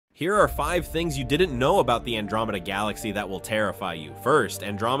Here are 5 things you didn't know about the Andromeda galaxy that will terrify you. First,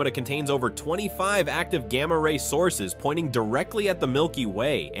 Andromeda contains over 25 active gamma-ray sources pointing directly at the Milky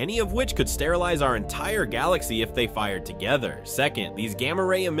Way, any of which could sterilize our entire galaxy if they fired together. Second, these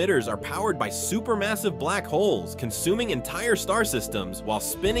gamma-ray emitters are powered by supermassive black holes, consuming entire star systems while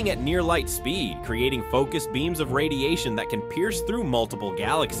spinning at near-light speed, creating focused beams of radiation that can pierce through multiple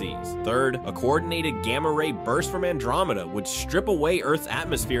galaxies. Third, a coordinated gamma-ray burst from Andromeda would strip away Earth's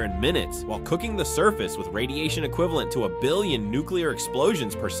atmosphere in minutes, while cooking the surface with radiation equivalent to 1 billion nuclear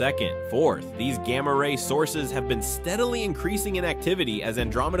explosions per second. Fourth, these gamma-ray sources have been steadily increasing in activity as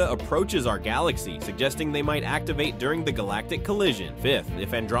Andromeda approaches our galaxy, suggesting they might activate during the galactic collision. Fifth,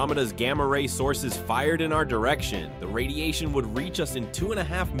 if Andromeda's gamma-ray sources fired in our direction, the radiation would reach us in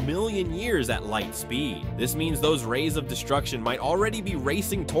 2.5 million years at light speed. This means those rays of destruction might already be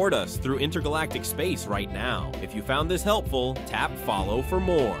racing toward us through intergalactic space right now. If you found this helpful, tap follow for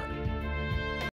more.